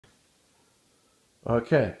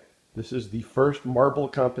Okay, this is the first marble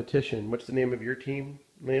competition. What's the name of your team,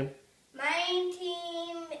 Liam? My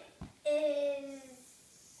team is...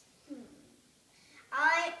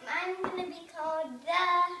 I'm going to be called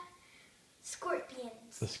the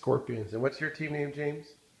Scorpions. The Scorpions. And what's your team name, James?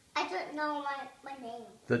 I don't know my name.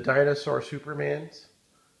 The Dinosaur Supermans?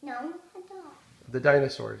 No, I don't. The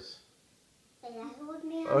dinosaurs.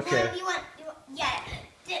 Okay. No, you want, yeah,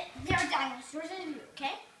 they're dinosaurs,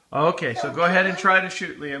 okay? Okay, so go ahead and try to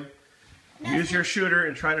shoot, Liam. Use your shooter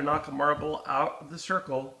and try to knock a marble out of the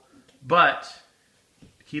circle, but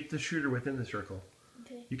keep the shooter within the circle.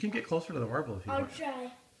 Okay. You can get closer to the marble if you want. I'll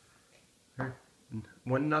try. Here.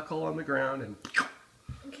 One knuckle on the ground and...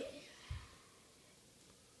 Okay.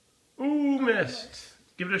 Ooh, missed.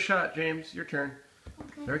 Give it a shot, James. Your turn.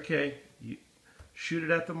 Okay. Okay. You shoot it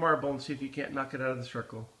at the marble and see if you can't knock it out of the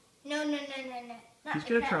circle. No. He's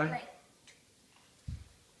gonna try.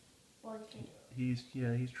 He's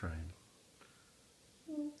He's trying.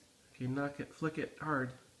 Okay, knock it, flick it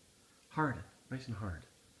hard. Hard. Nice and hard.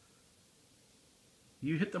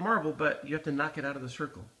 You hit the marble, but you have to knock it out of the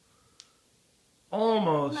circle.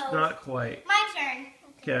 Almost, No. not quite. My turn.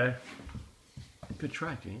 Okay. Good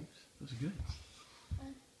try, James. That was good.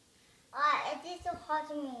 It is so hard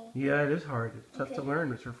to me. Yeah, it is hard. It's tough to Okay.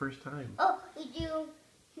 learn. It's her first time. Oh, you do.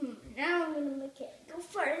 Now I'm gonna make it go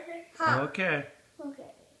further. Huh. Okay.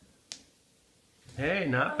 Okay. Hey,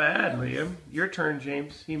 not bad, Liam. Your turn,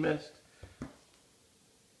 James. He missed.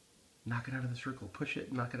 Knock it out of the circle. Push it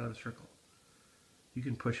and knock it out of the circle. You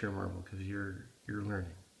can push your marble because you're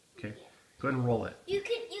learning. Okay? Go ahead and roll it. You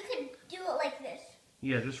could do it like this.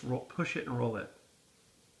 Yeah, just push it and roll it.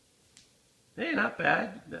 Hey, not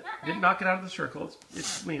bad. bad. Didn't knock it out of the circle.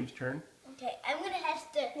 It's Liam's turn. Okay, I'm gonna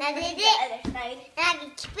have to now do the other side. Now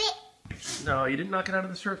you keep it. No, you didn't knock it out of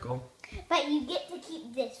the circle. But you get to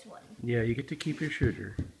keep this one. Yeah, you get to keep your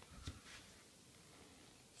shooter.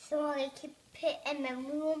 So I keep it in the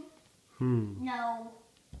room. No.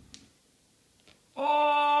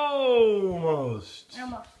 Almost.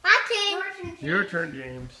 Almost. My turn. Your turn,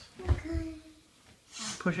 James. Okay.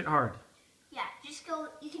 Push it hard. Yeah, just go.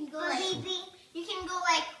 You can go like. You can go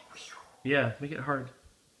like. Yeah, make it hard.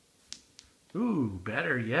 Ooh,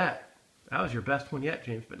 better yet. That was your best one yet,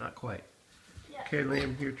 James, but not quite. Yeah. Okay,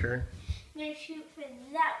 Liam, your turn. I'm gonna shoot for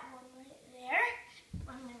that one right there.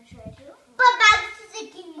 I'm gonna try to. But that's the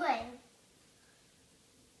second one.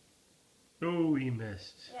 Ooh, he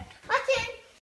missed. Yeah. My turn.